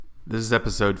This is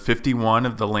episode 51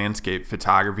 of the Landscape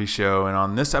Photography Show, and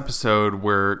on this episode,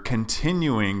 we're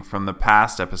continuing from the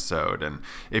past episode. And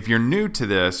if you're new to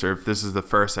this, or if this is the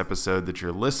first episode that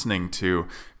you're listening to,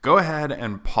 go ahead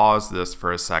and pause this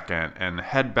for a second and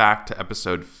head back to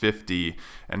episode 50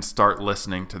 and start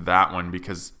listening to that one,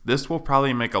 because this will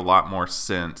probably make a lot more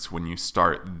sense when you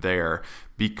start there,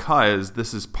 because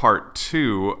this is part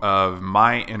 2 of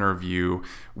my interview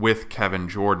with Kevin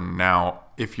Jordan. Now,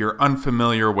 if you're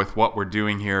unfamiliar with what we're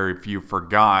doing here, if you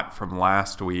forgot from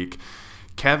last week,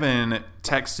 Kevin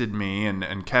texted me,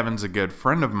 and Kevin's a good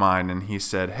friend of mine, and he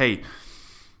said, "Hey,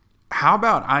 how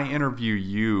about I interview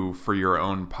you for your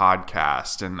own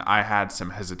podcast?" And I had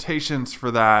some hesitations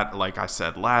for that. Like I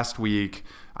said last week,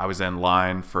 I was in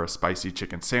line for a spicy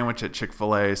chicken sandwich at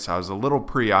Chick-fil-A, so I was a little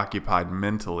preoccupied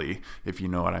mentally, if you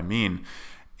know what I mean.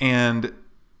 And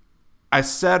I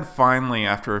said finally,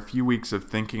 after a few weeks of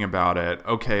thinking about it,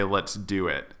 okay, let's do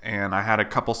it. And I had a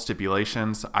couple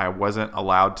stipulations. I wasn't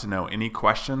allowed to know any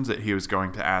questions that he was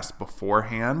going to ask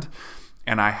beforehand,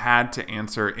 and I had to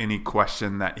answer any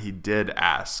question that he did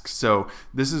ask. So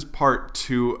this is part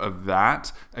 2 of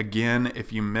that. Again,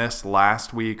 if you missed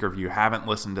last week, or if you haven't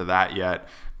listened to that yet,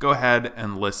 go ahead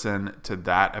and listen to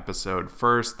that episode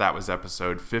first. That was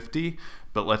episode 50,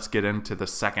 but let's get into the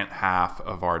second half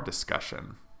of our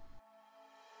discussion.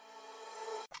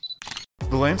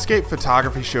 The Landscape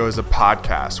Photography Show is a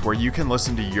podcast where you can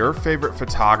listen to your favorite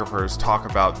photographers talk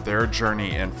about their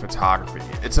journey in photography.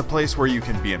 It's a place where you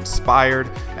can be inspired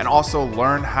and also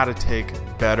learn how to take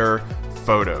better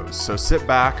photos. So sit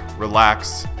back,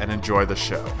 relax, and enjoy the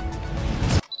show.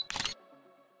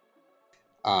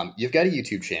 You've got a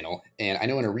YouTube channel, and I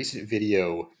know in a recent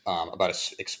video about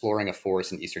exploring a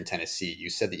forest in eastern Tennessee, you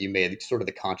said that you made sort of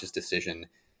the conscious decision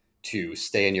to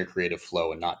stay in your creative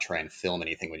flow and not try and film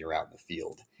anything when you're out in the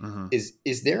field. Mm-hmm.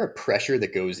 Is there a pressure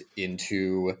that goes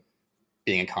into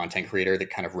being a content creator that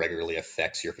kind of regularly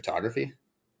affects your photography?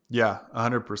 Yeah,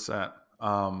 100%.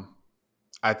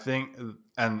 I think,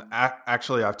 and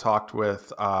actually I've talked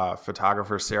with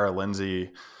photographer Sarah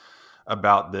Lindsay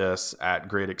about this at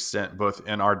great extent, both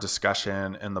in our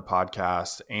discussion in the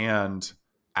podcast and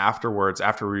afterwards.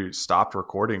 After we stopped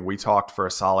recording, we talked for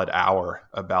a solid hour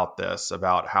about this,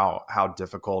 about how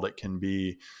difficult it can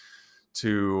be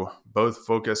to both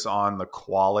focus on the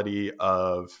quality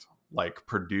of like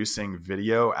producing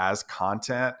video as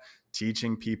content,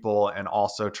 teaching people, and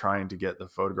also trying to get the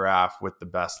photograph with the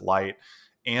best light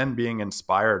and being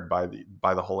inspired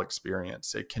by the whole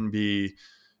experience. It can be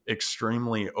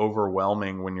extremely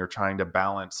overwhelming when you're trying to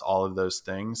balance all of those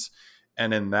things.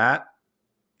 And in that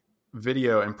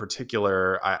video in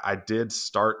particular, I did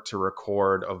start to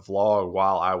record a vlog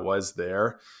while I was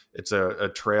there. It's a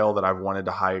trail that I've wanted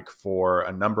to hike for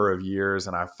a number of years,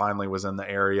 and I finally was in the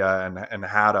area and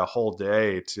had a whole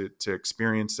day to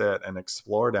experience it and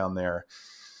explore down there.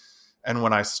 And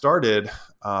when I started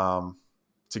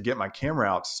to get my camera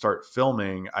out to start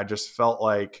filming, I just felt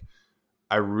like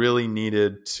I really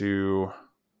needed to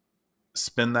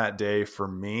spend that day for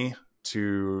me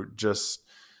to just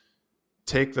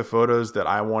take the photos that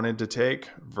I wanted to take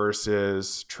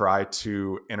versus try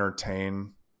to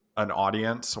entertain an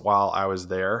audience while I was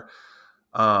there.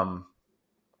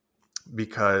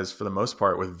 Because for the most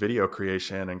part with video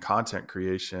creation and content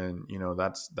creation, you know,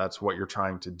 that's what you're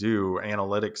trying to do.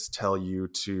 Analytics tell you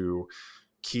to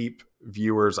keep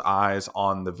viewers' eyes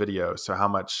on the video. So how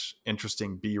much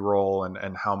interesting B-roll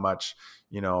and how much,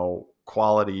 you know,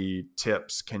 quality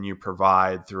tips can you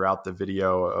provide throughout the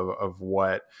video of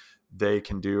what they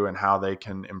can do and how they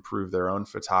can improve their own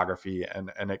photography. And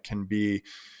it can be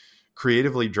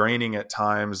creatively draining at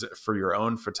times for your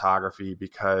own photography,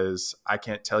 because I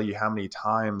can't tell you how many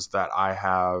times that I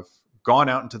have gone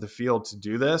out into the field to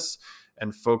do this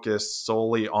and focused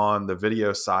solely on the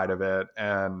video side of it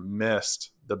and missed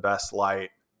the best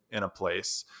light in a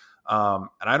place. And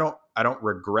I don't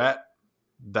regret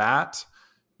that,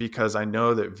 because I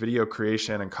know that video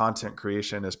creation and content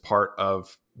creation is part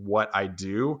of what I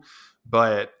do,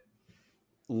 but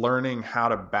learning how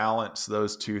to balance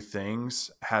those two things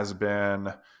has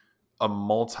been a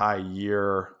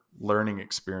multi-year learning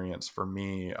experience for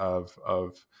me of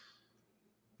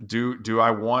do I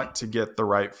want to get the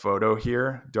right photo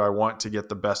here? Do I want to get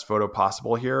the best photo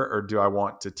possible here? Or do I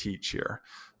want to teach here?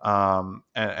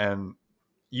 And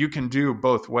you can do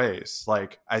both ways.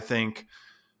 Like, I think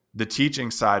the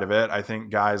teaching side of it, I think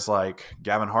guys like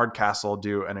Gavin Hardcastle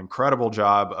do an incredible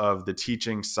job of the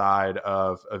teaching side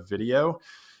of video.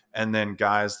 And then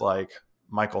guys like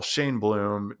Michael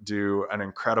Shaneblum do an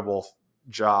incredible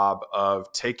job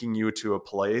of taking you to a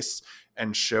place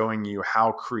and showing you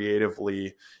how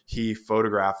creatively he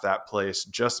photographed that place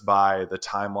just by the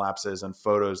time lapses and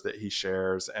photos that he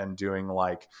shares, and doing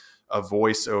like a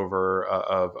voiceover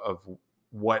of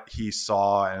what he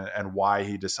saw and why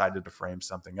he decided to frame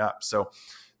something up. So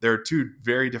there are two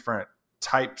very different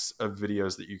types of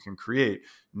videos that you can create.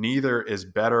 Neither is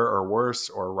better or worse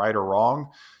or right or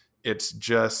wrong. It's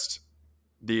just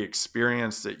the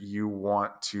experience that you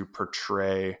want to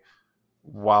portray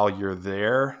while you're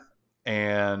there,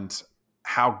 and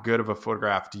how good of a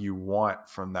photograph do you want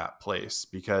from that place,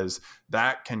 because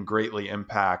that can greatly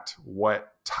impact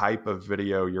what type of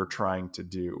video you're trying to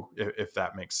do, if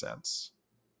that makes sense.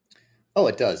 Oh,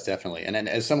 it does, definitely. And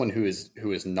as someone who is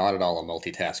not at all a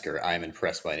multitasker, I'm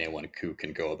impressed by anyone who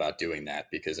can go about doing that.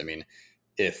 Because I mean,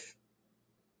 if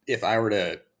if I were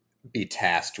to be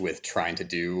tasked with trying to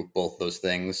do both those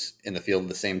things in the field at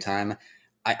the same time,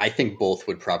 I think both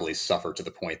would probably suffer to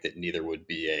the point that neither would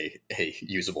be a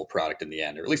usable product in the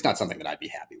end, or at least not something that I'd be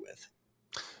happy with.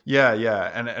 Yeah,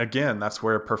 yeah. And again, that's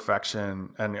where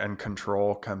perfection and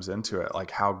control comes into it.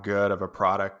 Like, how good of a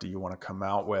product do you want to come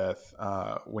out with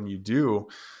when you do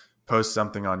post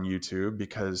something on YouTube?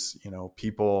 Because,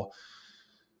 people,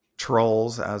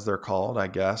 trolls as they're called, I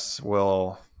guess,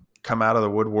 will come out of the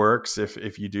woodworks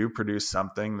if you do produce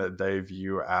something that they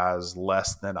view as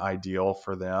less than ideal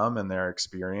for them and their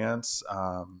experience.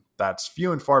 That's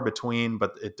few and far between,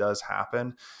 but it does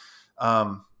happen.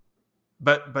 Um,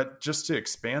 but just to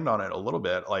expand on it a little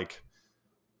bit, like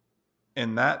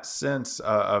in that sense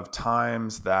of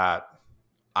times that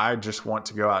I just want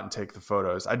to go out and take the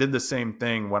photos. I did the same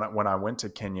thing when I went to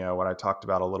Kenya, what I talked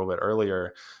about a little bit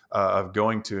earlier, of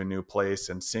going to a new place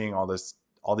and seeing all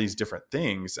these different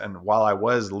things. And while I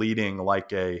was leading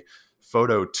like a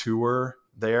photo tour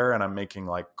there, and I'm making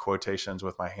like quotations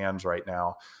with my hands right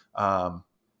now,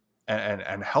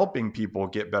 and helping people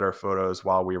get better photos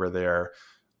while we were there,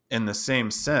 in the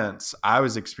same sense, I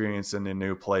was experiencing a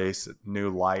new place, new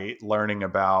light, learning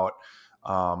about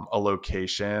a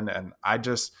location. And I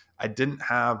didn't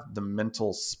have the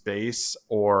mental space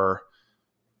or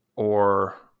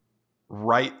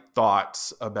right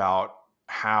thoughts about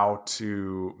how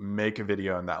to make a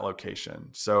video in that location.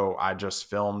 So I just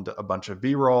filmed a bunch of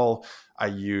B-roll. I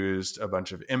used a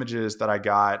bunch of images that I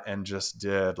got and just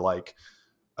did like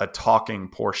a talking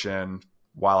portion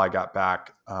while I got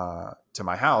back to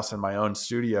my house and my own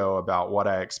studio about what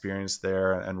I experienced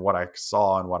there and what I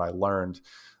saw and what I learned.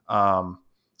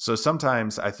 So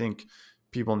sometimes I think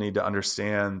people need to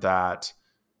understand that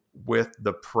with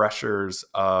the pressures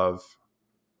of,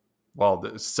 well,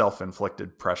 the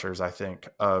self-inflicted pressures, I think,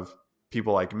 of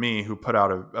people like me who put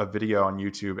out a video on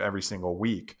YouTube every single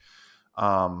week,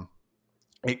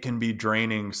 it can be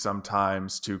draining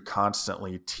sometimes to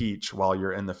constantly teach while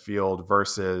you're in the field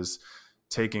versus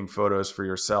taking photos for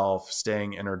yourself,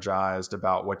 staying energized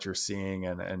about what you're seeing,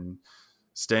 and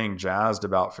staying jazzed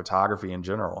about photography in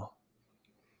general.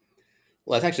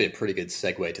 Well, that's actually a pretty good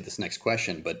segue to this next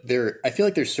question. But I feel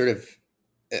like there's sort of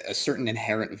a certain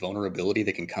inherent vulnerability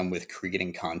that can come with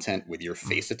creating content with your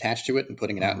face attached to it and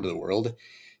putting it out into the world.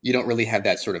 You don't really have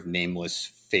that sort of nameless,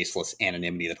 faceless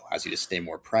anonymity that allows you to stay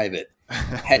more private.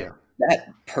 Had Yeah.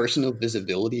 that personal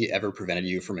visibility ever prevented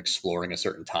you from exploring a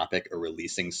certain topic or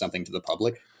releasing something to the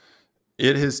public?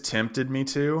 It has tempted me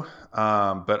to,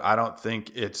 but I don't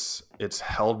think it's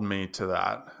held me to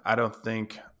that. I don't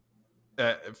think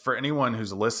for anyone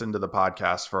who's listened to the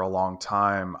podcast for a long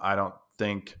time, I don't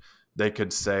think they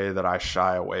could say that I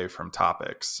shy away from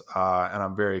topics. And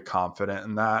I'm very confident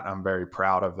in that. I'm very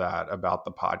proud of that about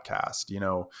the podcast.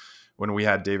 When we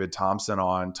had David Thompson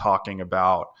on talking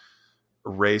about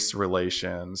race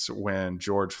relations when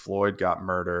George Floyd got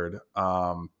murdered,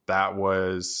 that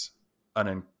was an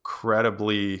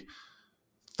incredibly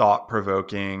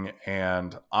thought-provoking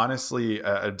and honestly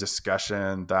a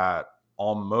discussion that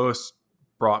almost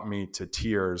brought me to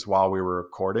tears while we were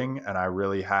recording. And I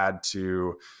really had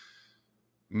to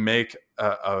make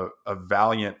a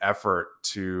valiant effort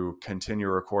to continue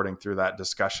recording through that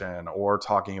discussion, or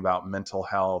talking about mental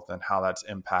health and how that's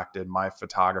impacted my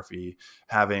photography.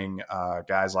 Having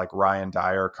guys like Ryan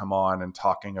Dyer come on and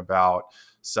talking about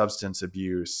substance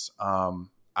abuse.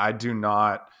 I do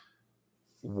not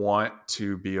want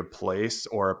to be a place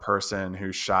or a person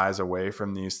who shies away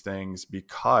from these things,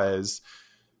 because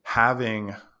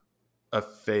having a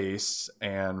face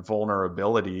and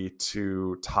vulnerability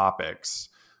to topics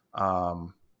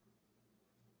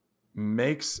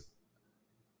makes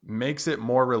it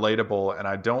more relatable. And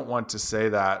I don't want to say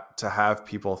that to have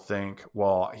people think,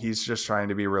 well, he's just trying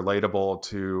to be relatable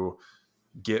to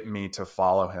get me to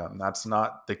follow him. That's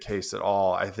not the case at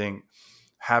all. I think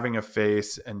having a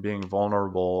face and being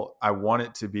vulnerable, I want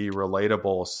it to be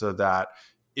relatable so that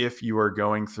if you are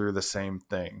going through the same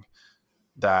thing,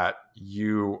 that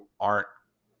you aren't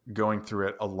going through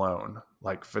it alone.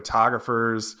 Like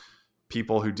photographers,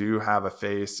 people who do have a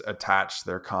face attached to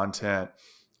their content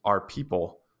are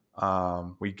people.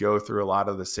 We go through a lot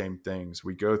of the same things.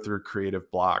 We go through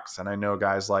creative blocks. And I know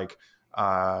guys like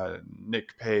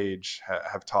Nick Page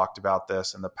have talked about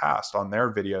this in the past on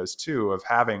their videos too, of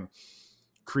having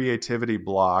creativity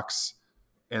blocks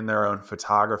in their own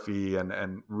photography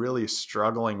and really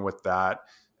struggling with that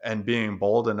and being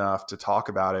bold enough to talk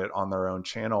about it on their own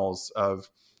channels of,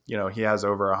 he has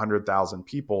over 100,000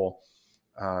 people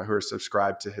who are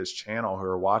subscribed to his channel who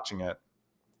are watching it.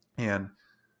 And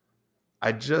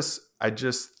I just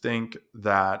think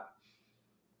that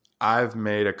I've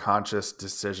made a conscious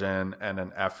decision and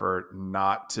an effort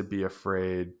not to be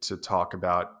afraid to talk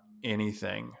about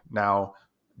anything. Now,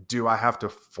 do I have to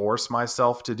force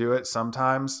myself to do it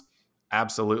sometimes?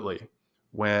 Absolutely.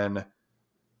 When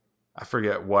I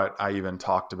forget what I even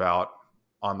talked about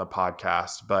on the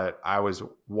podcast, but I was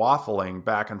waffling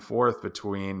back and forth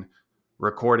between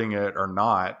recording it or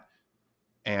not.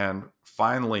 And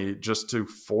finally, just to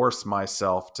force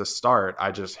myself to start,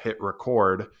 I just hit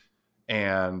record.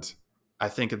 And I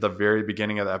think at the very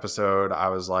beginning of the episode, I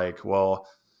was like, well,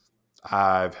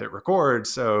 I've hit record,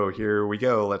 so here we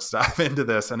go. Let's dive into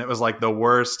this. And it was like the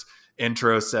worst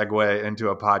intro segue into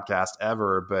a podcast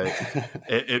ever, but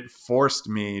it forced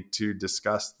me to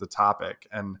discuss the topic.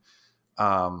 And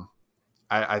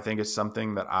I think it's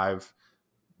something that I've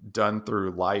done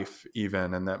through life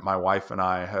even, and that my wife and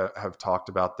I have talked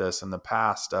about this in the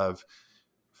past of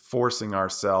forcing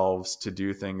ourselves to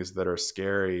do things that are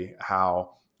scary,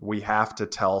 how we have to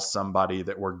tell somebody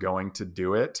that we're going to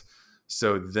do it.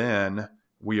 So then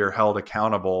we are held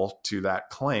accountable to that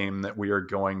claim that we are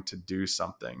going to do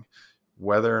something,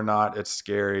 whether or not it's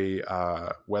scary,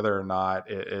 whether or not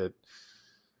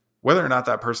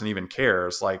that person even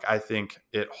cares. Like, I think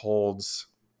it holds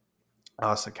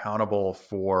us accountable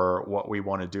for what we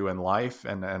want to do in life.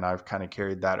 And I've kind of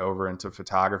carried that over into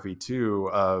photography too,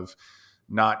 of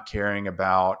not caring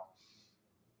about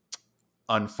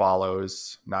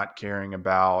unfollows, not caring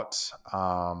about,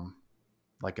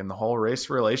 like in the whole race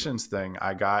relations thing,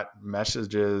 I got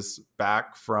messages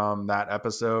back from that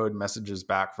episode, messages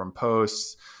back from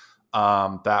posts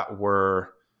that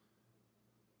were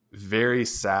very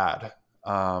sad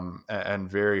and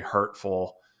very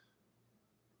hurtful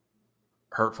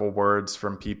words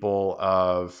from people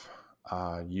of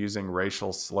using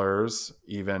racial slurs,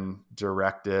 even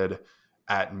directed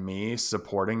at me,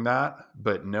 supporting that,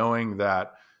 but knowing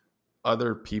that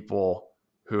other people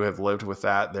who have lived with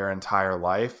that their entire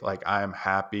life, like, I'm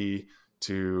happy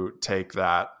to take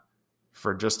that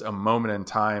for just a moment in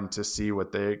time to see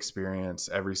what they experience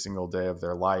every single day of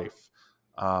their life.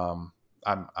 I'm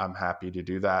happy to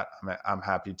do that. I'm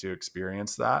happy to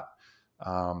experience that.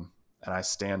 And I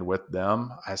stand with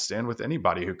them. I stand with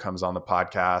anybody who comes on the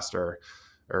podcast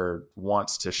or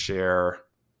wants to share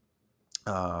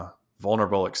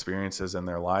vulnerable experiences in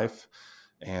their life.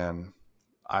 And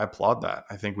I applaud that.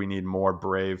 I think we need more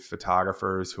brave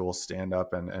photographers who will stand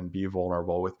up and be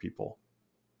vulnerable with people.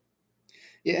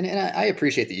 Yeah, and I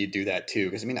appreciate that you do that too,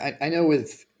 because I mean, I know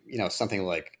with something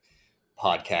like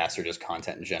podcasts or just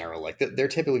content in general, like they're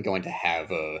typically going to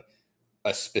have a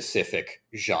specific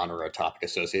genre or topic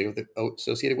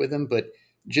associated with them, but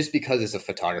just because it's a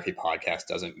photography podcast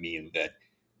doesn't mean that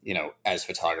as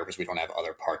photographers we don't have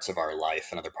other parts of our life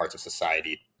and other parts of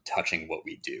society touching what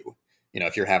we do.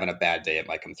 If you're having a bad day, it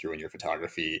might come through in your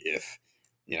photography. If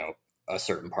a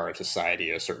certain part of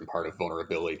society, a certain part of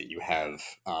vulnerability that you have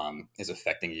is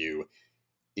affecting you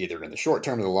either in the short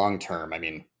term or the long term, I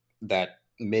mean, that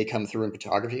may come through in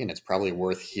photography, and it's probably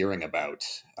worth hearing about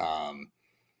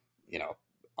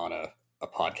on a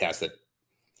podcast that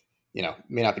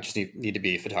may not just need to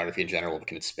be photography in general, but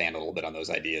can expand a little bit on those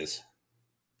ideas.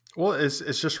 Well, it's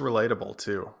just relatable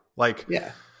too. Like,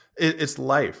 yeah, it's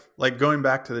life. Like, going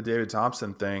back to the David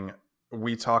Thompson thing,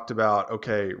 we talked about,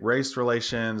 okay, race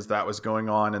relations, that was going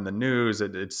on in the news.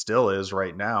 It still is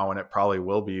right now, and it probably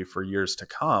will be for years to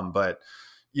come. But,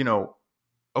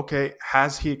 okay,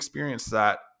 has he experienced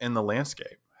that in the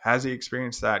landscape? Has he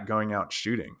experienced that going out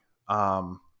shooting?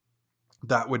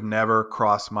 That would never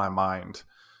cross my mind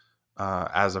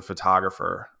as a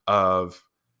photographer of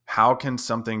how can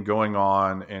something going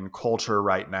on in culture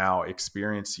right now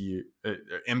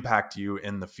impact you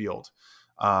in the field.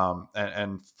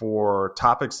 And for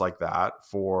topics like that,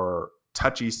 for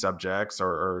touchy subjects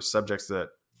or subjects that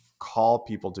call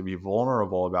people to be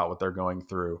vulnerable about what they're going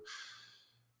through,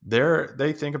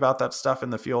 they think about that stuff in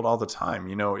the field all the time.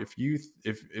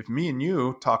 If me and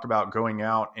you talk about going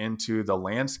out into the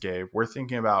landscape, we're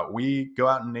thinking about, we go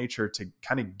out in nature to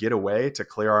kind of get away, to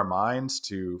clear our minds,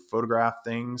 to photograph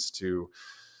things, to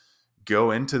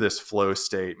go into this flow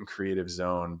state and creative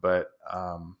zone. But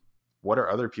what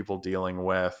are other people dealing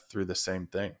with through the same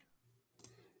thing?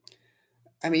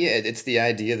 I mean, yeah, it's the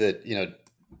idea that,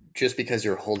 just because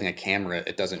you're holding a camera,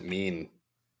 it doesn't mean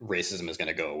racism is going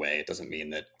to go away. It doesn't mean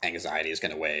that anxiety is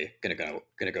going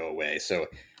to go away. So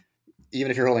even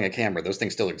if you're holding a camera, those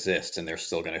things still exist, and they're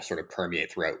still going to sort of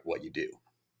permeate throughout what you do.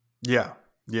 Yeah,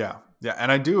 yeah, yeah.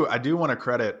 And I do want to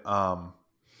credit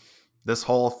this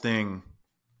whole thing,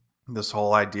 this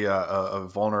whole idea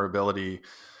of vulnerability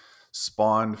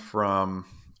spawned from,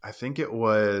 I think it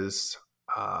was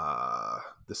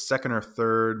the second or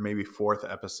third, maybe fourth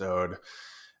episode.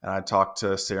 And I talked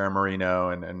to Sarah Marino,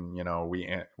 and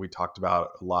we talked about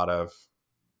a lot of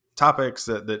topics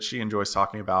that she enjoys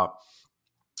talking about.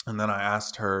 And then I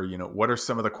asked her, what are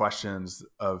some of the questions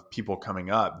of people coming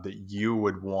up that you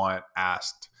would want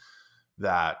asked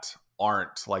that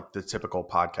aren't like the typical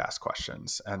podcast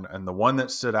questions? And the one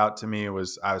that stood out to me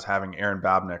was, I was having Erin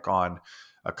Babnick on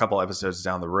a couple episodes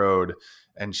down the road,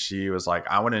 and she was like,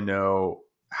 I want to know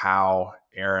how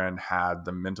Erin had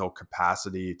the mental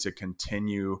capacity to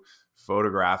continue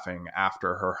photographing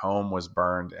after her home was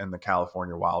burned in the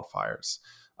California wildfires.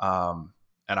 And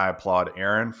I applaud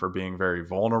Erin for being very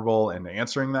vulnerable in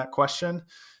answering that question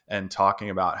and talking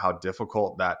about how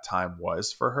difficult that time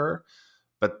was for her.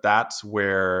 But that's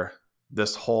where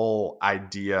this whole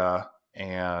idea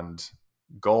and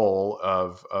goal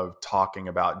of talking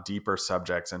about deeper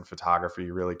subjects in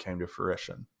photography really came to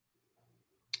fruition.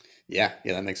 Yeah,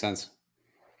 that makes sense.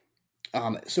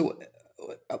 So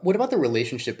what about the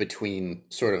relationship between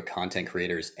sort of content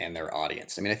creators and their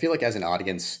audience? I mean, I feel like as an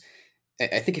audience,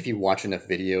 I think if you watch enough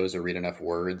videos or read enough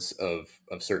words of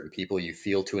certain people, you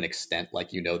feel to an extent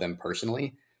like you know them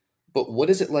personally. But what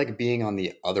is it like being on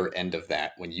the other end of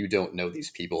that when you don't know these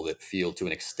people that feel to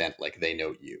an extent like they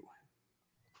know you?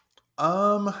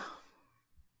 Um,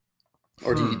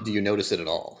 Or do you notice it at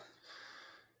all?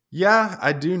 Yeah,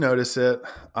 I do notice it.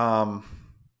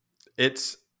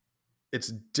 It's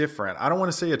different. I don't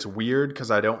want to say it's weird,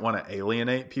 because I don't want to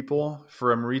alienate people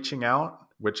from reaching out,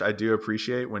 which I do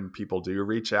appreciate when people do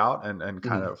reach out and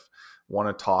kind of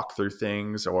want to talk through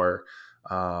things, or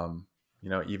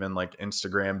even like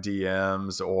Instagram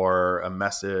DMs or a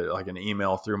message, like an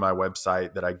email through my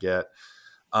website that I get.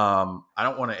 I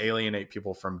don't want to alienate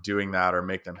people from doing that or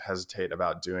make them hesitate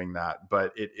about doing that,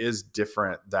 but it is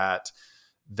different that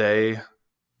they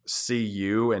see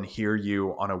you and hear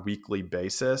you on a weekly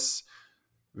basis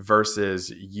versus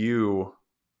you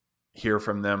hear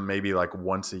from them maybe like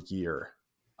once a year.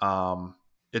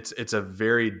 It's a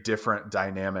very different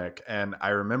dynamic. And I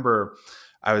remember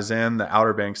I was in the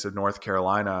Outer Banks of North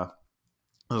Carolina.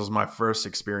 It was my first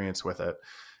experience with it.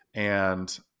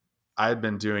 And I had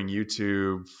been doing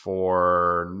YouTube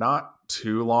for not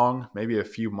too long, maybe a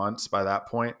few months by that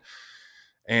point.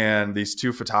 And these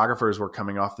two photographers were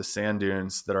coming off the sand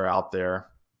dunes that are out there.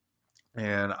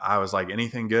 And I was like,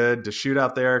 anything good to shoot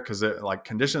out there? Because like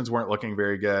conditions weren't looking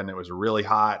very good, and it was really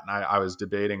hot. And I was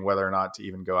debating whether or not to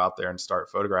even go out there and start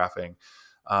photographing.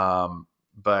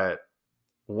 But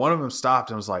one of them stopped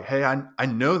and was like, hey, I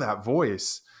know that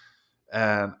voice.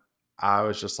 And I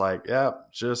was just like, yeah,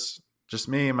 just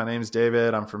me. My name's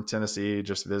David. I'm from Tennessee,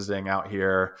 just visiting out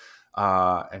here.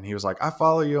 And he was like, I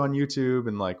follow you on YouTube.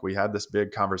 And like, we had this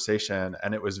big conversation,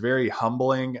 and it was very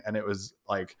humbling. And it was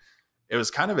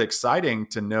kind of exciting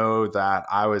to know that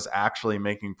I was actually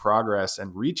making progress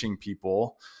and reaching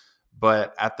people.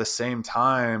 But at the same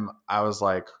time, I was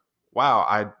like, wow,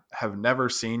 I have never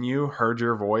seen you, heard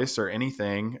your voice or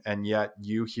anything, and yet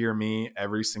you hear me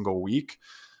every single week.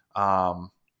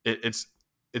 It's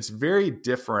very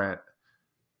different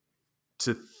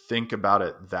to think about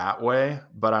it that way,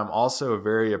 but I'm also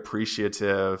very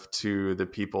appreciative to the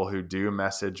people who do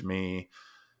message me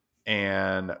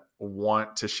and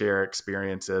want to share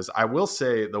experiences. I will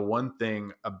say the one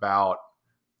thing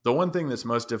that's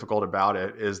most difficult about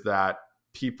it is that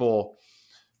people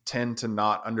tend to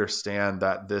not understand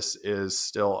that this is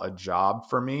still a job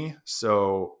for me.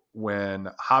 So when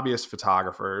hobbyist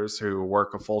photographers who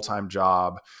work a full-time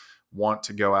job want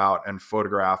to go out and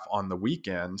photograph on the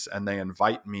weekends, and they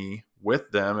invite me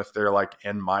with them, if they're like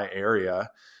in my area,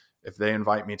 if they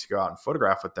invite me to go out and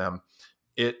photograph with them,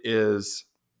 it is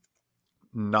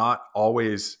not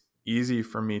always easy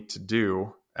for me to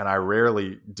do. And I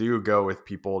rarely do go with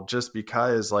people, just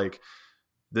because like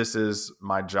this is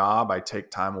my job. I take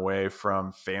time away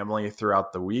from family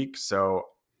throughout the week. So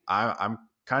I'm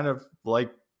kind of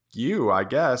like you, I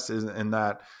guess, in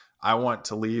that I want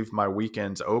to leave my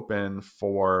weekends open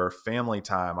for family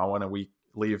time. I want to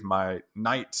leave my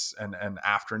nights and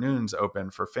afternoons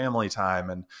open for family time.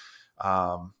 And,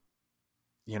 um,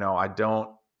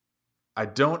 I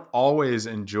don't always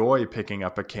enjoy picking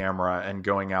up a camera and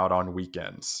going out on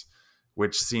weekends,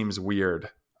 which seems weird.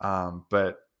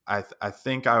 But I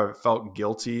think I felt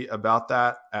guilty about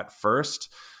that at first.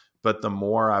 But the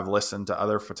more I've listened to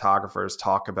other photographers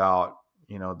talk about,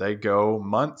 they go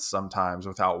months sometimes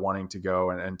without wanting to go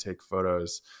and take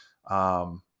photos.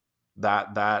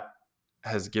 That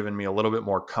has given me a little bit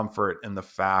more comfort in the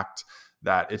fact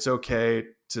that it's okay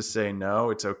to say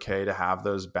no. It's okay to have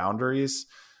those boundaries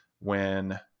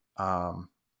when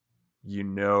you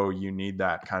need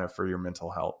that kind of for your mental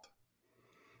health.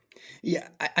 Yeah,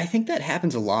 I think that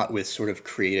happens a lot with sort of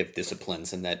creative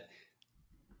disciplines, and that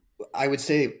I would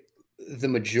say the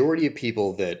majority of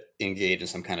people that engage in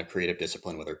some kind of creative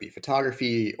discipline, whether it be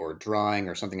photography or drawing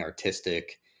or something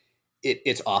artistic,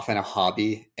 it's often a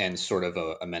hobby and sort of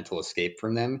a mental escape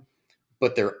from them.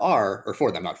 But there are, or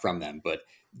for them, not from them, but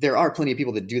there are plenty of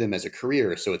people that do them as a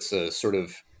career. So it's a sort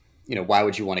of, why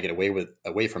would you want to get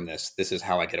away from this? This is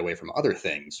how I get away from other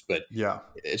things. But Yeah.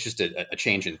 it's just a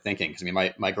change in thinking. Because I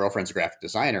mean, my girlfriend's a graphic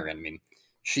designer, and I mean,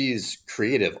 she's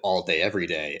creative all day, every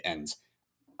day, and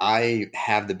I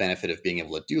have the benefit of being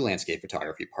able to do landscape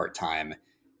photography part time,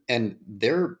 and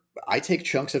I take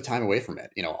chunks of time away from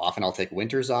it. Often I'll take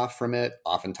winters off from it.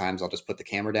 Oftentimes I'll just put the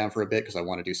camera down for a bit because I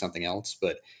want to do something else.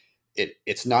 But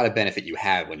it's not a benefit you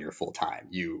have when you're full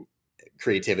time.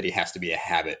 Creativity has to be a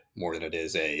habit more than it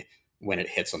is a when it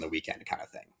hits on the weekend kind of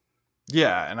thing.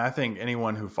 Yeah, and I think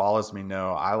anyone who follows me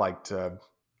know I like to,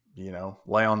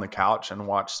 lay on the couch and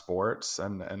watch sports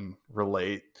and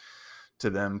relate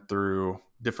to them through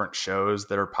different shows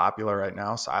that are popular right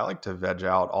now. So I like to veg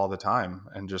out all the time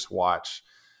and just watch.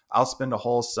 I'll spend a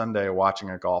whole Sunday watching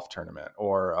a golf tournament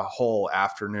or a whole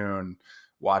afternoon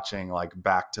watching like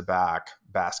back-to-back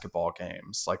basketball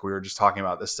games. Like we were just talking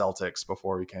about the Celtics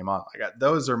before we came on.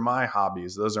 Those are my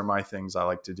hobbies. Those are my things I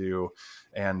like to do.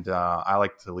 And I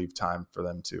like to leave time for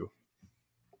them too.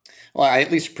 Well, I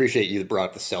at least appreciate you brought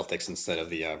up the Celtics instead of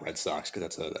the Red Sox,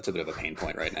 because that's a bit of a pain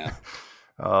point right now.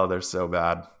 Oh, they're so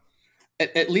bad.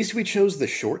 At least we chose the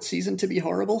short season to be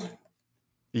horrible.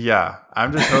 Yeah,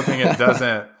 I'm just hoping it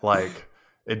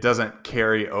doesn't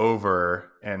carry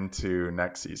over into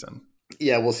next season.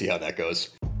 Yeah, we'll see how that goes.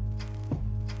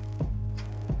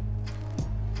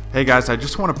 Hey guys, I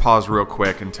just want to pause real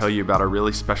quick and tell you about a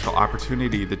really special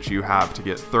opportunity that you have to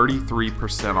get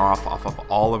 33% off of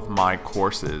all of my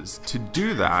courses. To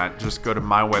do that, just go to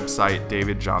my website,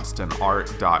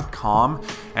 davidjohnstonart.com,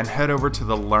 and head over to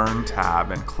the Learn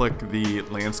tab and click the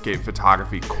Landscape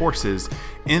Photography courses.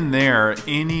 In there,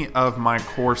 any of my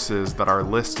courses that are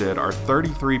listed are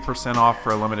 33% off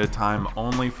for a limited time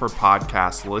only for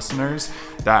podcast listeners.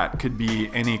 That could be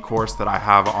any course that I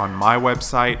have on my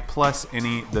website, plus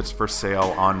any that's for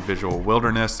sale on Visual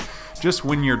Wilderness. Just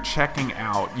when you're checking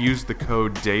out, use the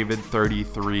code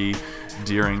DAVID33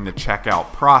 during the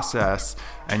checkout process,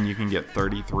 and you can get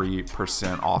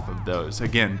 33% off of those.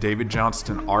 Again,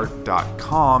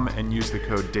 davidjohnstonart.com, and use the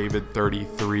code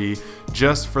DAVID33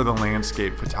 just for the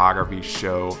Landscape Photography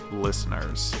Show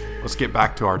listeners. Let's get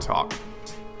back to our talk.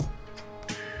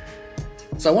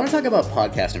 So I want to talk about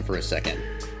podcasting for a second.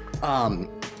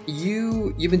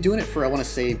 You've been doing it for, I want to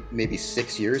say, maybe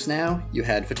 6 years now. You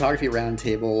had Photography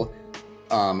Roundtable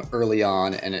early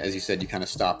on, and as you said, you kind of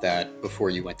stopped that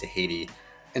before you went to Haiti,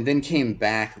 and then came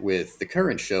back with the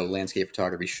current show, Landscape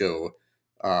Photography Show.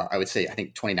 I would say, I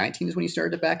think 2019 is when you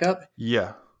started to back up.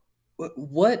 Yeah. What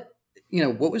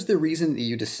was the reason that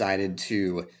you decided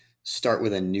to start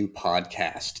with a new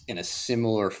podcast in a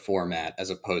similar format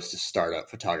as opposed to start up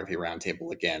Photography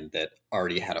Roundtable again that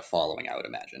already had a following, I would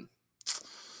imagine?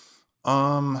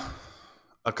 A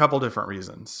couple different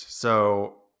reasons.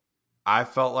 So I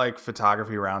felt like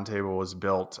Photography Roundtable was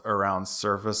built around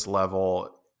surface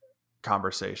level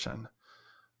conversation.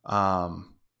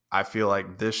 I feel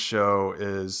like this show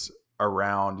is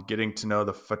around getting to know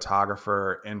the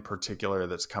photographer in particular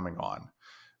that's coming on,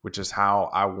 which is how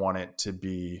I want it to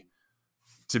be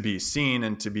seen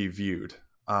and to be viewed.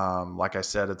 Like I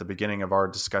said at the beginning of our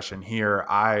discussion here,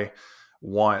 I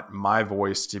want my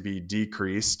voice to be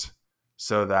decreased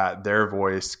so that their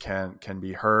voice can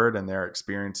be heard and their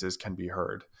experiences can be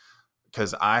heard.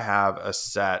 Because I have a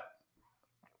set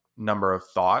number of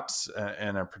thoughts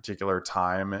in a particular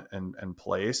time and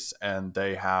place, and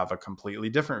they have a completely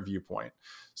different viewpoint.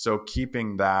 So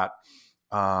keeping that,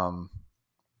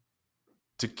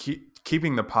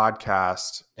 keeping the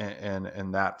podcast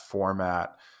in that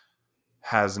format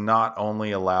has not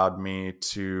only allowed me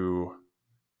to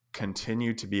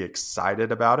continue to be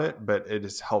excited about it, but it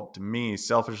has helped me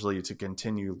selfishly to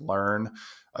continue learn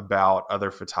about other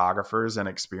photographers and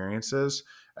experiences,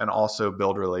 and also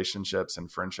build relationships and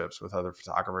friendships with other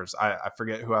photographers. I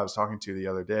forget who I was talking to the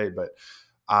other day, but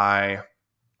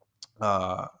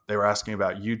they were asking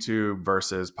about YouTube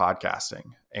versus podcasting.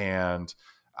 And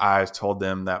I told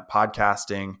them that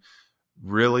podcasting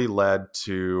really led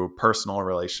to personal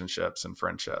relationships and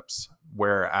friendships,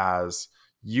 whereas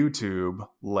YouTube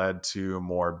led to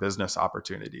more business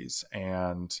opportunities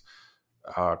and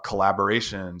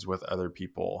collaborations with other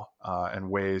people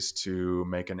and ways to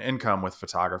make an income with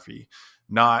photography,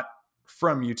 not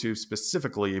from YouTube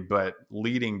specifically, but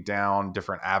leading down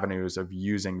different avenues of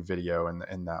using video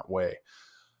in that way.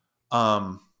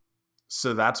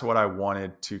 So that's what I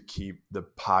wanted to keep the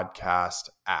podcast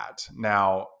at.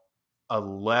 Now, I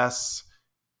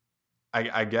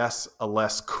guess a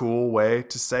less cool way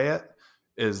to say it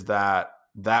is that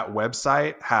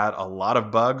website had a lot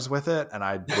of bugs with it, and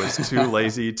I was too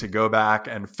lazy to go back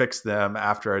and fix them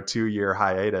after a 2-year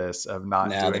hiatus of not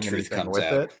doing anything with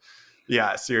it.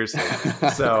 Yeah, seriously.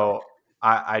 So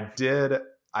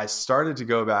I started to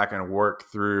go back and work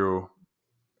through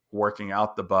working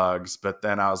out the bugs, but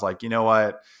then I was like, you know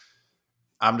what?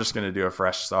 I'm just going to do a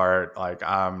fresh start. Like,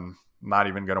 I'm not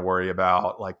even going to worry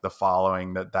about like the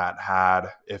following that had.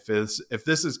 If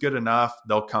this is good enough,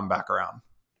 they'll come back around.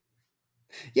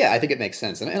 Yeah, I think it makes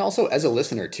sense. And also as a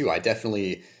listener too, I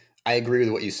agree with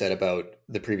what you said about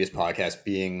the previous podcast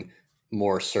being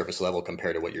more surface level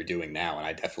compared to what you're doing now. And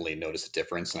I definitely noticed a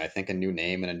difference. And I think a new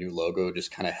name and a new logo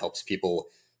just kind of helps people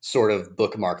sort of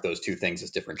bookmark those two things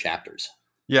as different chapters.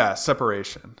 Yeah,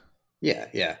 separation. Yeah,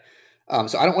 yeah.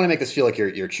 So I don't want to make this feel like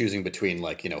you're choosing between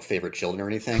like, favorite children or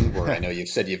anything, where I know you've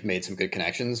said you've made some good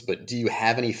connections, but do you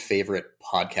have any favorite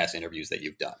podcast interviews that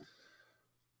you've done?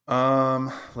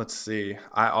 Let's see.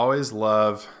 I always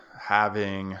love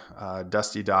having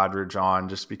Dusty Doddridge on,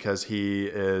 just because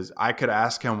I could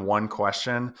ask him one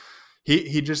question.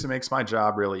 He just makes my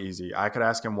job really easy. I could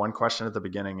ask him one question at the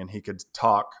beginning and he could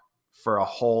talk for a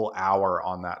whole hour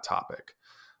on that topic.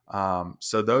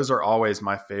 So those are always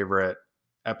my favorite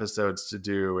episodes to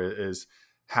do, is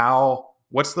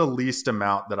what's the least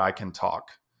amount that I can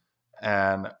talk,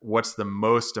 and what's the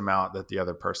most amount that the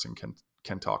other person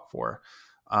can talk for.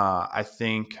 I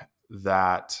think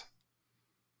that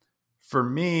for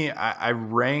me, I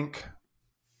rank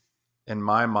in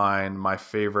my mind my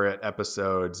favorite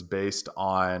episodes based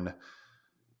on,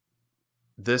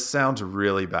 this sounds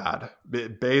really bad,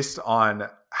 based on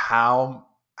how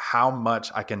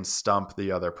much I can stump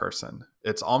the other person.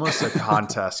 It's almost a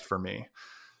contest for me.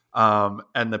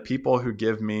 And the people who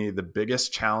give me the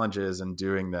biggest challenges in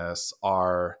doing this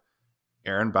are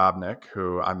Aaron Bobnick,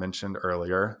 who I mentioned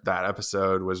earlier. That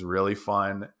episode was really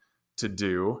fun to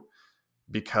do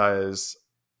because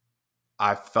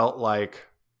I felt like,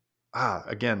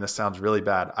 again, this sounds really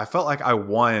bad. I felt like I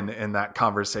won in that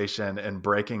conversation and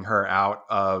breaking her out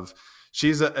of,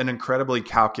 she's an incredibly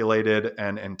calculated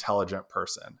and intelligent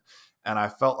person. And I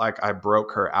felt like I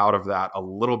broke her out of that a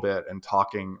little bit and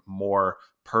talking more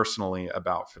personally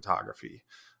about photography.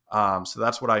 So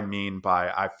that's what I mean by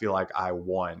I feel like I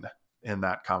won in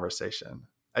that conversation.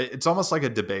 It's almost like a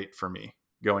debate for me,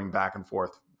 going back and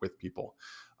forth with people.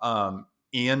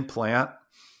 Ian Plant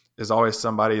is always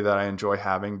somebody that I enjoy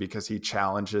having because he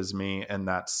challenges me in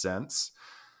that sense.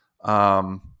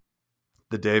 The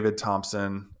David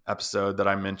Thompson episode that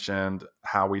I mentioned,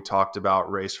 how we talked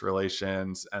about race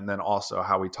relations, and then also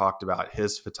how we talked about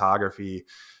his photography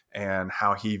and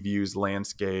how he views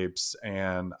landscapes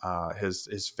and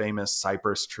his famous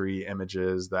cypress tree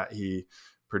images that he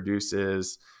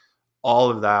produces. All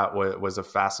of that was a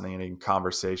fascinating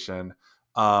conversation.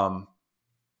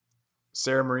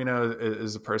 Sarah Marino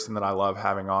is a person that I love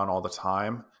having on all the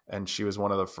time. And she was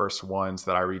one of the first ones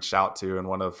that I reached out to, and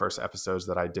one of the first episodes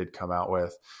that I did come out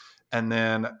with. And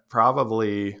then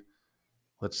probably,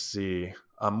 let's see,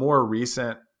 a more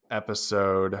recent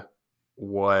episode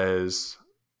was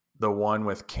the one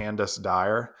with Candace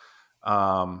Dyer,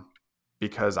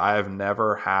 because I have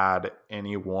never had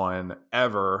anyone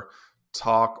ever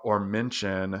talk or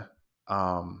mention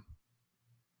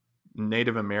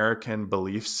Native American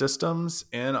belief systems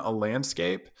in a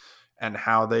landscape, and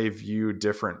how they view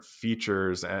different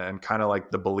features and kind of like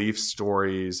the belief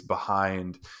stories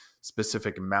behind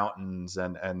specific mountains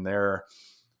and their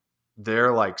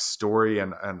like story.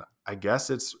 And I guess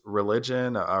it's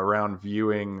religion around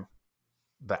viewing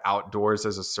the outdoors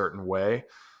as a certain way.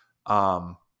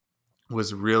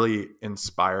 was really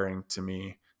inspiring to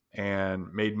me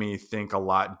and made me think a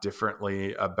lot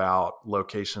differently about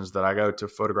locations that I go to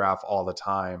photograph all the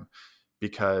time,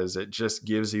 because it just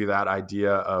gives you that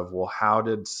idea of, well, how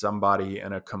did somebody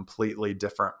in a completely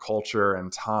different culture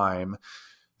and time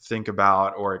think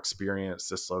about or experience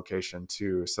this location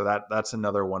too? So that's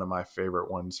another one of my favorite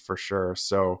ones for sure.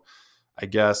 So I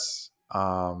guess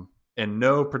in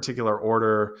no particular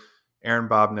order, Aaron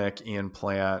Bobnick, Ian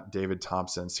Plant, David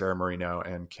Thompson, Sarah Marino,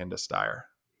 and Candace Dyer.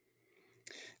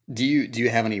 Do you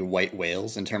have any white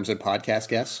whales in terms of podcast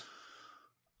guests?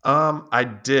 I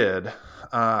did.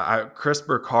 Chris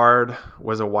Burkard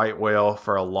was a white whale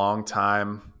for a long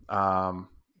time.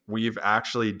 We've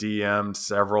actually DM'd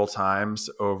several times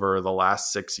over the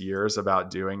last 6 years about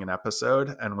doing an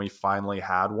episode, and we finally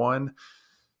had one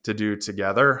to do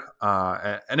together.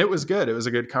 And it was good. It was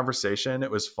a good conversation.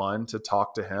 It was fun to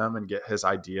talk to him and get his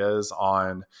ideas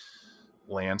on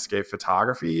landscape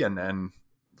photography. And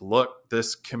look,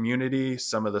 this community,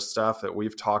 some of the stuff that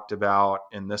we've talked about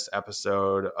in this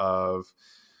episode of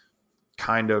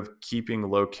kind of keeping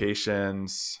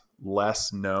locations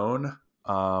less known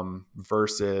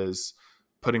versus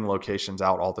putting locations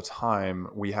out all the time,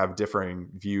 we have differing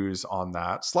views on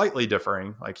that, slightly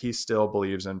differing. Like, he still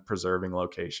believes in preserving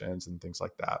locations and things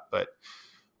like that, but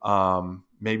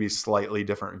maybe slightly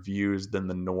different views than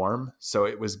the norm. So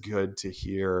it was good to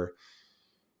hear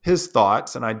his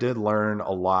thoughts, and I did learn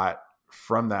a lot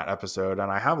from that episode.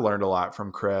 And I have learned a lot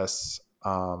from Chris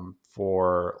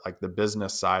for like the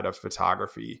business side of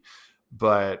photography.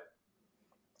 But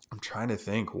I'm trying to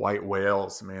think, white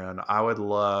whales, man. I would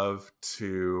love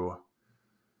to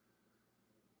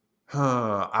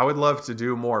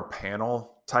do more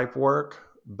panel type work,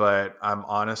 but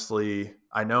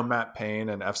I know Matt Payne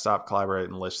and F-Stop Collaborate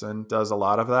and Listen does a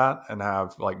lot of that and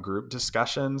have like group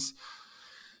discussions.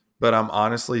 But I'm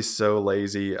honestly so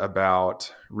lazy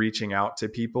about reaching out to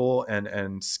people and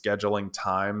scheduling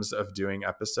times of doing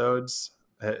episodes.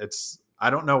 I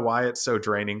don't know why it's so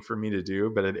draining for me to do,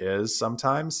 but it is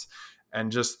sometimes.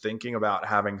 And just thinking about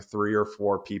having 3 or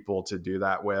 4 people to do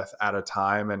that with at a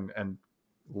time, and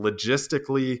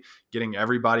logistically getting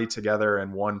everybody together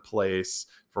in one place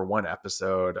for one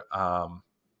episode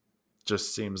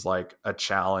just seems like a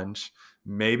challenge.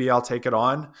 Maybe I'll take it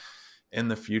on in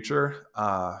the future.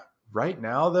 Right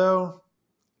now, though,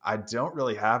 I don't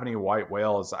really have any white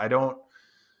whales. I don't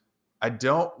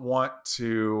want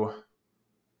to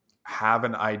have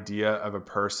an idea of a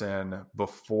person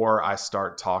before I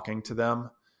start talking to them,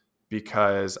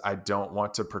 because I don't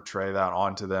want to portray that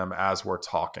onto them as we're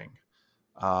talking,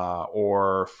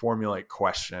 or formulate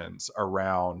questions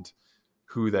around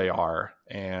who they are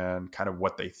and kind of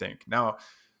what they think. Now,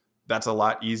 that's a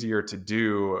lot easier to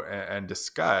do and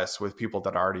discuss with people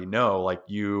that I already know, like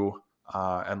you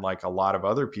and like a lot of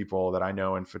other people that I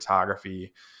know in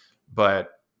photography.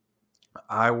 But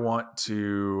I want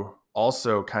to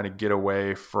also kind of get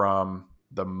away from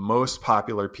the most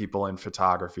popular people in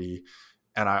photography.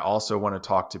 And I also want to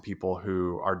talk to people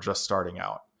who are just starting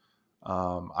out.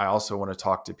 I also want to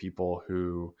talk to people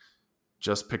who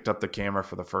just picked up the camera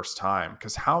for the first time,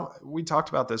 because how we talked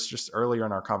about this just earlier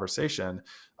in our conversation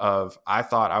of, I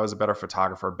thought I was a better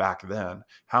photographer back then.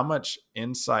 How much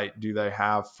insight do they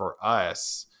have for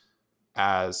us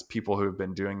as people who've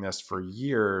been doing this for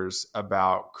years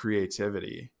about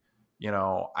creativity?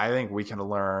 I think we can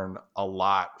learn a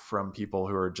lot from people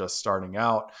who are just starting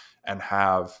out and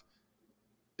have,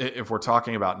 if we're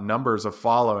talking about numbers of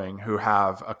following, who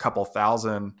have a couple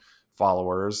thousand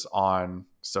followers on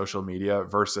social media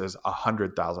versus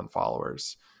 100,000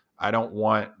 followers. I don't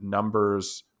want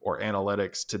numbers or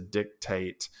analytics to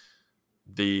dictate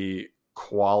the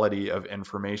quality of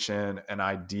information and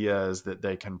ideas that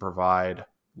they can provide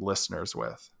listeners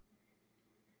with.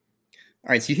 All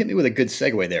right, so you hit me with a good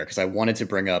segue there, because I wanted to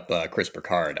bring up Chris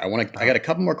Burkard. I got a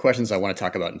couple more questions I want to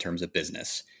talk about in terms of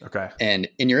business. Okay. And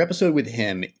in your episode with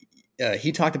him,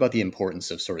 he talked about the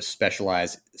importance of sort of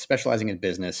specializing in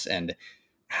business, and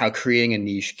how creating a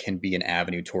niche can be an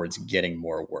avenue towards getting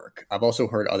more work. I've also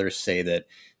heard others say that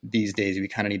these days we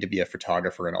kind of need to be a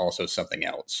photographer and also something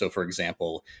else. So, for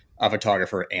example, a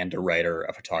photographer and a writer,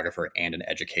 a photographer and an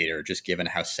educator, just given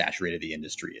how saturated the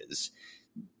industry is.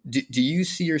 Do you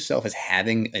see yourself as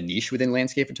having a niche within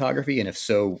landscape photography? And if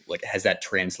so, like, has that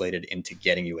translated into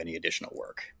getting you any additional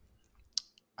work?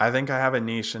 I think I have a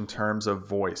niche in terms of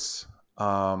voice.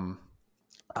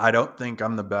 I don't think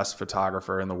I'm the best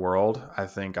photographer in the world. I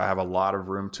think I have a lot of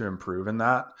room to improve in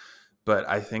that. But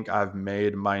I think I've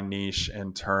made my niche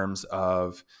in terms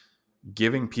of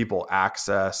giving people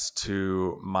access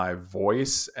to my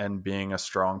voice and being a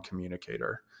strong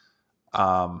communicator.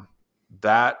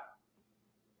 that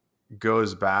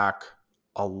goes back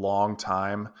a long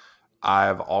time.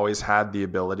 I've always had the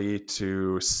ability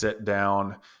to sit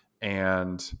down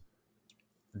and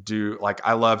do, like,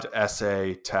 I loved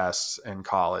essay tests in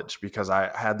college because I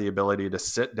had the ability to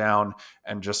sit down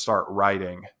and just start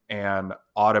writing, and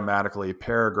automatically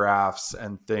paragraphs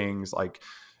and things like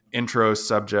intro,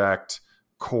 subject,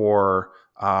 core,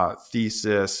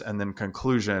 thesis, and then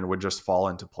conclusion would just fall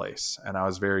into place. And I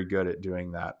was very good at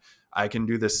doing that. I can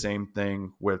do the same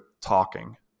thing with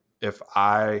talking. If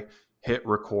I hit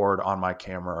record on my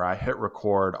camera, or I hit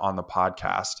record on the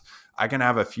podcast, I can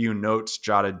have a few notes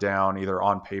jotted down either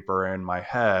on paper or in my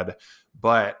head.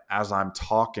 But as I'm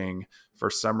talking,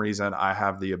 for some reason, I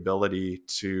have the ability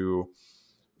to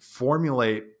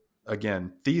formulate,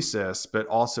 again, thesis, but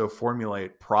also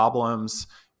formulate problems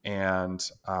and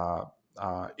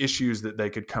issues that they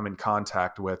could come in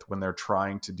contact with when they're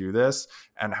trying to do this,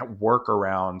 and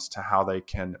workarounds to how they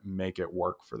can make it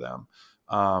work for them.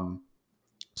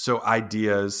 So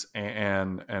ideas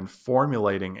and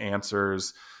formulating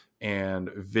answers and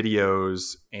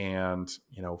videos and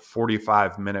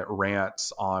 45-minute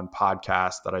rants on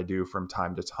podcasts that I do from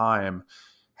time to time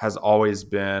has always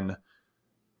been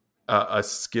a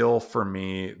skill for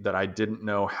me that I didn't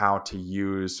know how to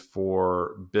use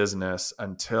for business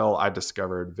until I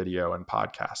discovered video and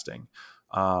podcasting.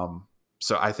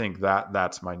 So I think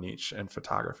that's my niche in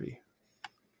photography.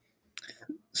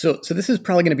 So this is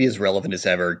probably going to be as relevant as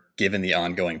ever given the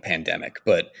ongoing pandemic,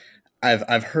 but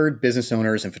I've heard business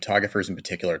owners and photographers in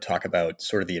particular talk about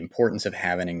sort of the importance of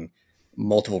having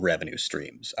multiple revenue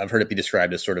streams. I've heard it be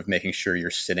described as sort of making sure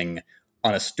you're sitting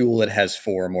on a stool that has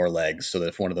 4 or more legs, so that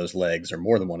if one of those legs or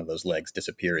more than one of those legs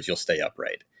disappears, you'll stay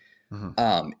upright.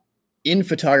 Mm-hmm. In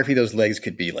photography, those legs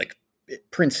could be like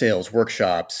print sales,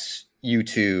 workshops,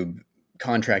 YouTube,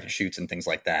 contractor shoots, and things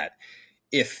like that.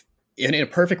 If in a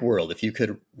perfect world, if you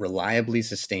could reliably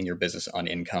sustain your business on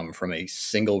income from a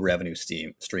single revenue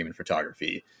stream in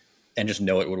photography and just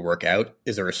know it would work out,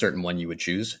 is there a certain one you would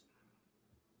choose?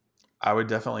 I would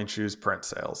definitely choose print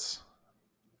sales.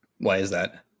 Why is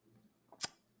that?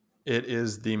 It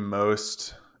is the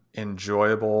most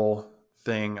enjoyable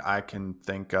thing I can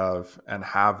think of and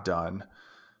have done,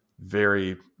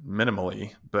 very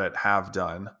minimally, but have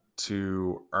done,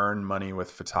 to earn money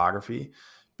with photography,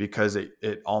 because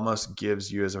it almost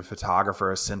gives you as a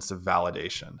photographer a sense of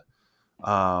validation,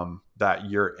 that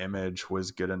your image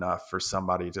was good enough for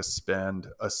somebody to spend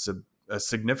a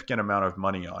significant amount of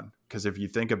money on. Because if you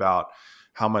think about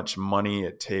how much money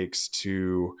it takes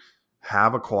to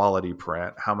have a quality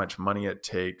print, how much money it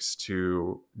takes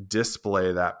to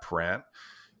display that print,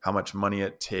 how much money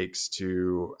it takes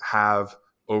to have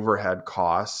overhead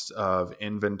costs of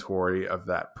inventory of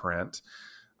that print,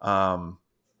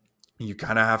 you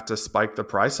kind of have to spike the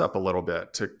price up a little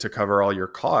bit to cover all your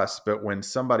costs. But when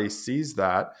somebody sees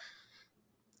that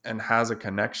and has a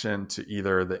connection to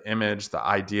either the image, the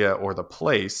idea, or the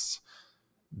place,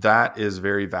 that is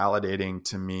very validating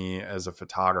to me as a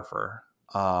photographer.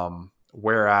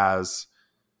 Whereas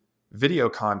video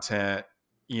content,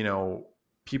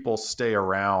 people stay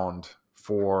around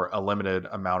for a limited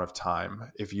amount of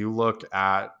time. If you look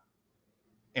at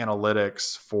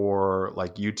analytics for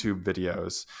like YouTube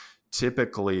videos,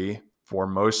 typically for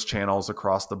most channels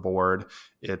across the board,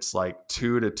 it's like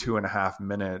 2 to 2.5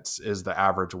 minutes is the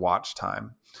average watch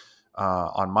time.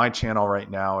 On my channel right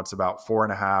now, it's about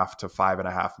 4.5 to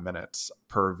 5.5 minutes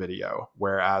per video,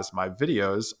 whereas my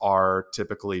videos are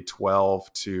typically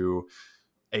 12 to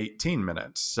 18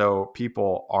 minutes. So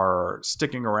people are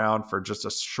sticking around for just a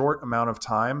short amount of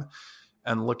time.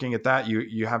 And looking at that,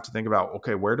 you have to think about,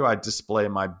 okay, where do I display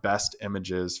my best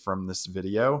images from this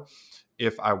video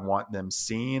if I want them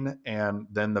seen? And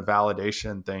then the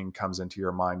validation thing comes into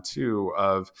your mind too,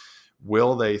 of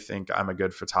will they think I'm a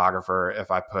good photographer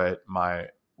if I put my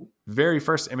very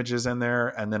first images in there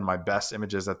and then my best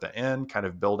images at the end, kind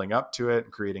of building up to it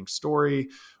and creating story?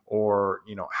 Or,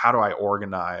 how do I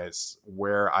organize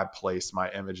where I place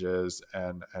my images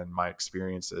and my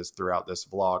experiences throughout this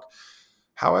vlog?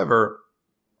 However,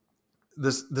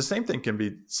 the same thing can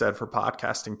be said for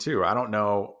podcasting too. I don't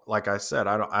know, like I said,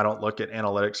 I don't look at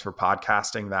analytics for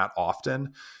podcasting that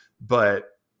often, but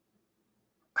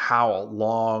how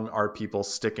long are people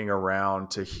sticking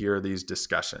around to hear these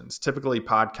discussions? Typically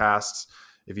podcasts,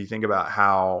 if I think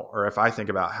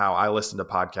about how I listen to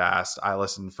podcasts, I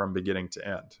listen from beginning to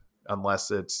end.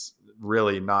 Unless it's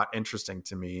really not interesting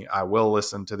to me, I will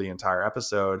listen to the entire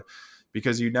episode,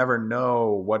 because you never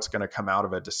know what's going to come out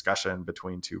of a discussion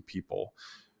between two people.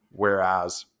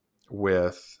 Whereas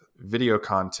with video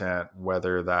content,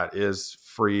 whether that is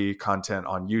free content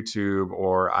on YouTube,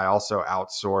 or I also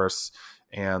outsource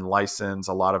and license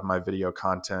a lot of my video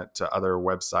content to other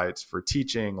websites for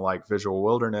teaching, like Visual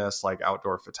Wilderness, like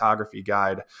Outdoor Photography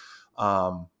Guide.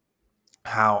 How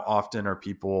often are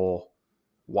people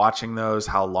watching those?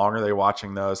 How long are they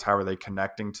watching those? How are they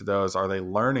connecting to those? Are they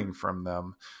learning from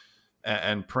them?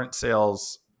 And print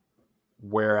sales,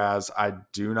 whereas I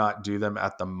do not do them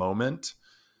at the moment,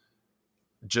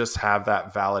 just have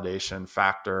that validation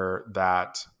factor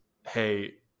that,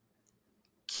 hey,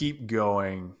 keep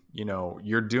going.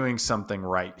 You're doing something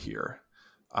right here.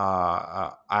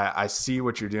 I see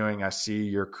what you're doing. I see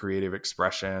your creative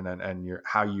expression and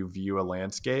how you view a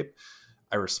landscape.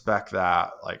 I respect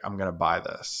that. Like, I'm going to buy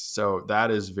this. So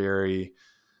that is very,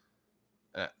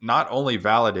 not only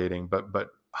validating, but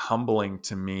humbling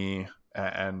to me,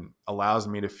 and allows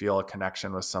me to feel a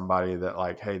connection with somebody that,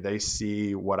 like, hey, they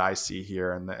see what I see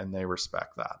here, and they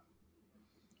respect that.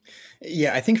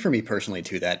 Yeah, I think for me personally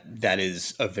too, that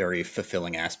is a very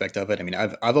fulfilling aspect of it. I mean,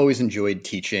 I've always enjoyed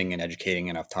teaching and educating,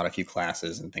 and I've taught a few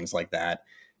classes and things like that,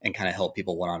 and kind of help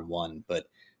people one-on-one. But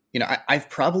I've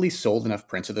probably sold enough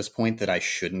prints at this point that I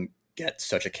shouldn't get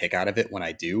such a kick out of it when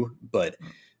I do. But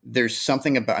there's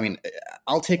something about, I mean,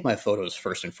 I'll take my photos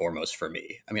first and foremost for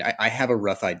me. I mean, I have a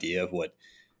rough idea of what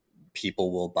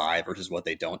people will buy versus what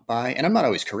they don't buy, and I'm not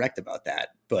always correct about that.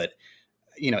 But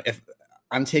if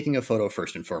I'm taking a photo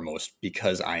first and foremost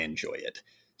because I enjoy it.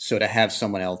 So to have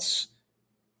someone else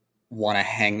want to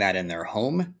hang that in their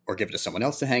home or give it to someone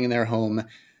else to hang in their home,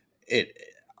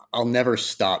 I'll never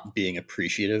stop being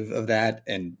appreciative of that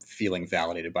and feeling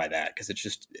validated by that. Because it's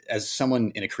just, as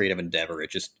someone in a creative endeavor, I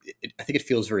think it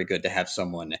feels very good to have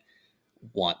someone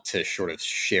want to sort of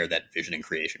share that vision and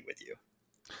creation with you.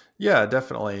 Yeah,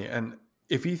 definitely. And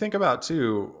if you think about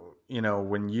too,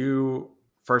 when you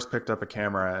first picked up a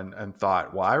camera and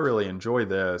thought, well, I really enjoy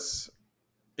this,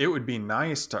 it would be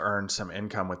nice to earn some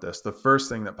income with this. The first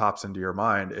thing that pops into your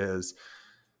mind is,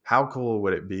 how cool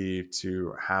would it be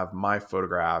to have my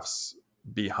photographs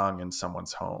be hung in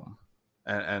someone's home?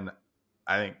 And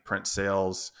I think print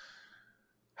sales,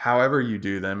 however you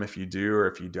do them, if you do or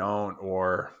if you don't,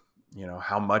 or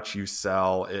how much you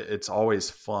sell, it's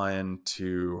always fun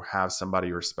to have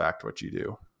somebody respect what you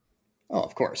do. Oh,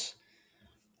 of course.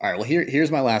 All right. Well,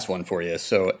 here's my last one for you.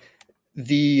 So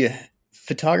the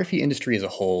photography industry as a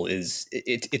whole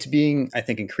it's being, I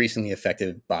think, increasingly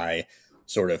affected by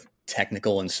sort of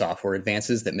technical and software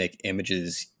advances that make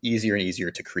images easier and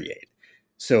easier to create.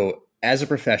 So as a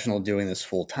professional doing this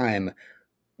full time,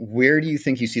 where do you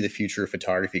think you see the future of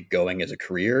photography going as a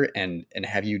career? And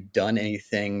have you done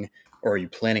anything, or are you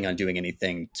planning on doing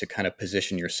anything to kind of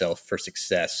position yourself for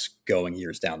success going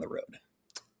years down the road?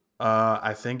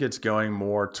 I think it's going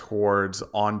more towards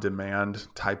on-demand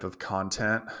type of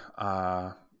content.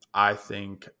 I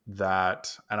think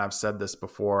that, and I've said this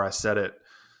before, I said it,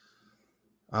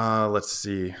 let's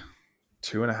see,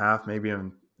 2.5, maybe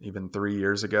even 3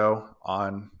 years ago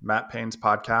on Matt Payne's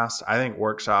podcast. I think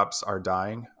workshops are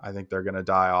dying. I think they're going to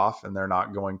die off, and they're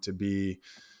not going to be,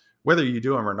 whether you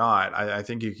do them or not, I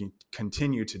think you can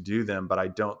continue to do them, but I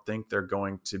don't think they're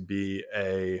going to be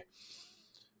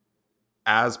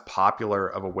as popular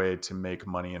of a way to make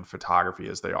money in photography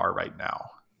as they are right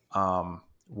now.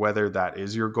 Whether that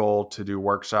is your goal to do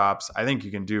workshops, I think you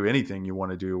can do anything you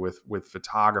want to do with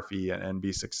photography and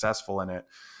be successful in it.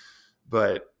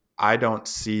 But I don't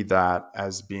see that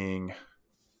as being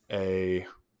a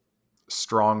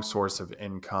strong source of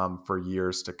income for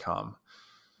years to come.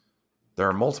 There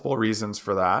are multiple reasons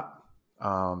for that.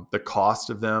 The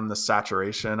cost of them, the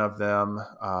saturation of them,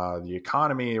 the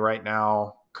economy right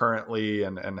now, currently,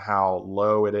 and how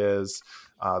low it is.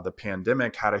 The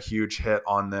pandemic had a huge hit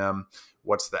on them.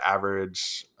 What's the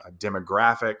average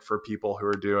demographic for people who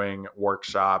are doing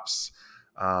workshops?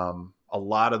 A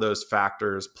lot of those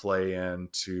factors play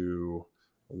into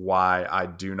why I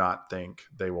do not think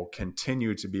they will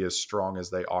continue to be as strong as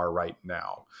they are right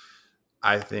now.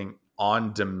 I think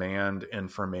on-demand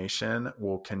information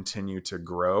will continue to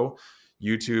grow.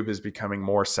 YouTube is becoming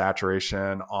more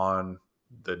saturation on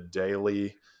the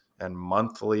daily and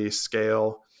monthly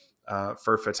scale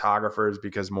for photographers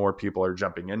because more people are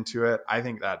jumping into it. I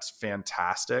think that's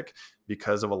fantastic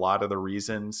because of a lot of the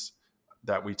reasons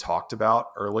that we talked about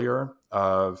earlier,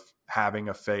 of having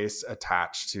a face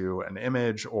attached to an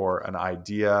image or an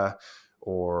idea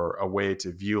or a way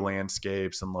to view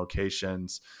landscapes and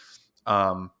locations.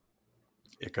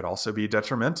 It could also be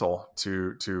detrimental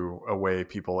to a way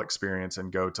people experience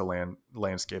and go to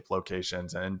landscape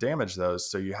locations and damage those.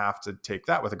 So you have to take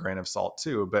that with a grain of salt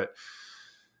too. But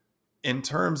in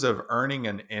terms of earning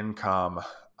an income,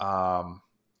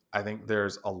 I think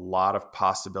there's a lot of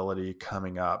possibility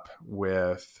coming up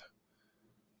with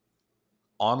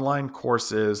online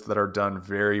courses that are done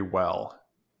very well.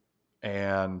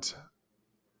 And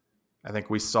I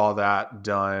think we saw that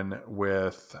done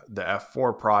with the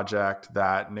F4 project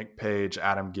that Nick Page,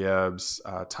 Adam Gibbs,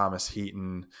 Thomas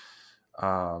Heaton,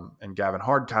 and Gavin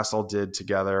Hardcastle did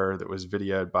together, that was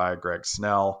videoed by Greg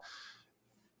Snell.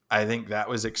 I think that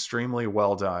was extremely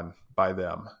well done by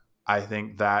them. I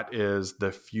think that is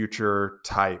the future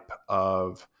type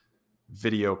of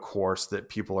video course that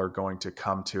people are going to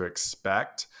come to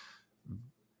expect,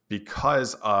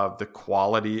 because of the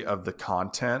quality of the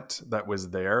content that was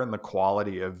there and the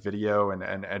quality of video and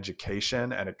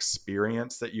education and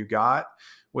experience that you got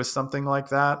with something like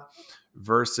that,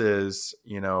 versus,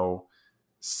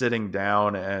 sitting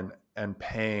down and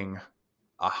paying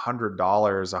 $100,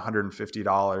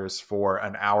 $150 for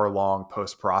an hour-long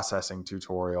post-processing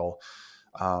tutorial.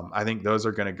 I think those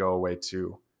are going to go away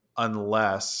too,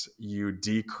 unless you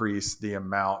decrease the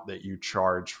amount that you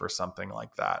charge for something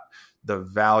like that. The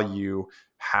value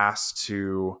has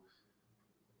to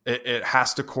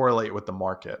correlate with the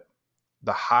market.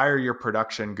 The higher your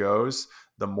production goes,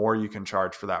 the more you can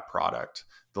charge for that product.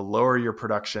 The lower your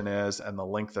production is, and the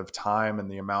length of time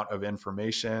and the amount of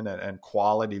information and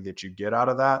quality that you get out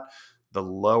of that, the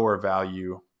lower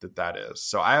value that is.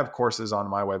 So I have courses on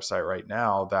my website right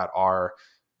now that are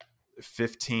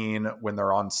 $15, when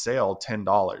they're on sale,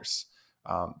 $10.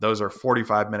 Those are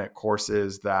 45-minute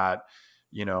courses that,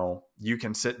 you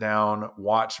can sit down,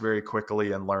 watch very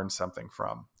quickly, and learn something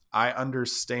from. I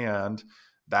understand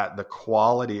that the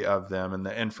quality of them and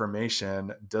the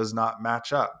information does not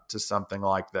match up to something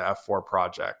like the F4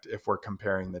 project if we're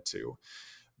comparing the two.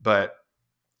 But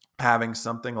having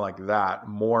something like that,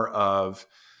 more of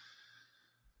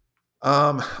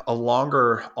a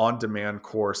longer on-demand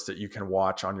course that you can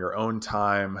watch on your own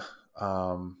time,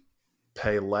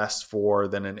 pay less for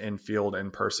than an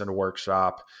in-person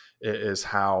workshop, is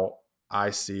how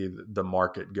I see the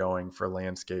market going for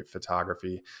landscape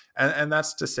photography. And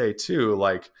that's to say too,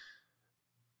 like,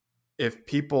 if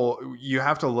people, you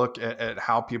have to look at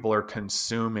how people are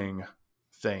consuming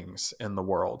things in the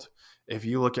world. If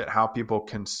you look at how people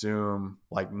consume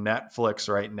like Netflix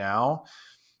right now,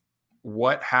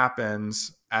 what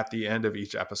happens at the end of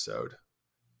each episode?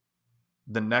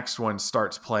 The next one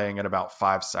starts playing in about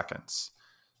 5 seconds.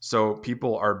 So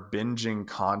people are binging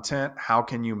content. How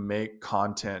can you make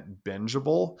content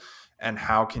bingeable? And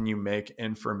how can you make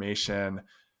information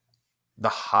the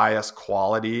highest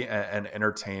quality and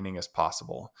entertaining as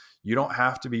possible? You don't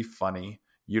have to be funny.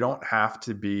 You don't have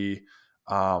to be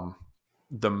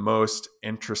the most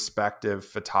introspective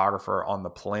photographer on the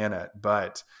planet,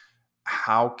 but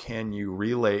how can you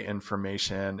relay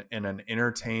information in an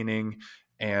entertaining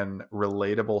and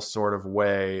relatable sort of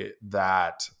way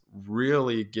that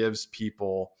really gives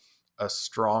people a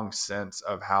strong sense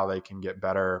of how they can get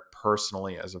better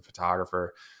personally as a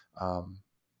photographer?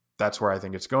 That's where I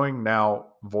think it's going. Now,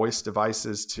 voice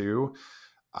devices too.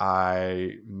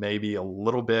 I may be a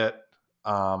little bit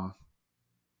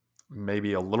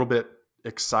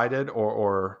excited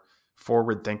or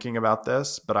forward thinking about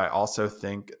this, but I also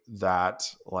think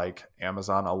that like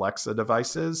Amazon Alexa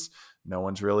devices, no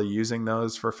one's really using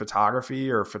those for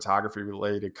photography or photography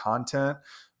related content.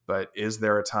 But is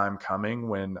there a time coming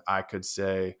when I could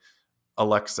say,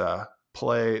 Alexa,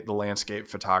 play the landscape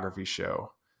photography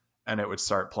show, and it would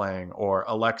start playing? Or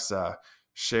Alexa,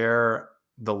 share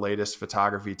the latest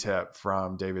photography tip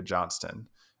from David Johnston,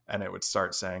 and it would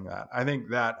start saying that. I think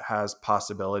that has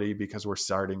possibility because we're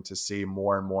starting to see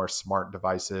more and more smart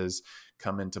devices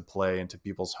come into play into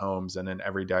people's homes and in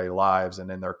everyday lives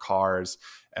and in their cars.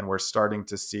 And we're starting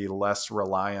to see less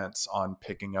reliance on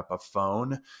picking up a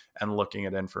phone and looking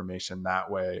at information that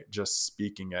way, just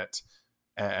speaking it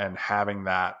and having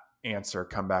that answer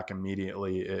come back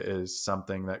immediately is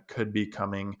something that could be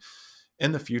coming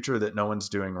in the future that no one's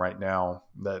doing right now,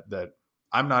 that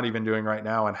I'm not even doing right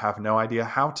now and have no idea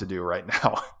how to do right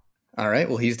now. All right.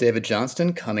 Well, he's David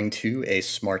Johnston, coming to a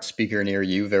smart speaker near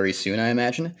you very soon, I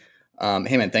imagine.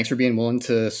 Hey, man, thanks for being willing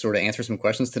to sort of answer some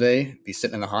questions today, be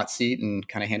sitting in the hot seat and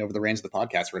kind of hand over the reins of the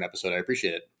podcast for an episode. I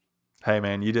appreciate it. Hey,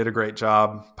 man, you did a great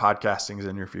job. Podcasting is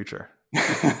in your future.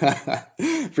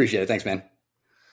 Appreciate it. Thanks, man.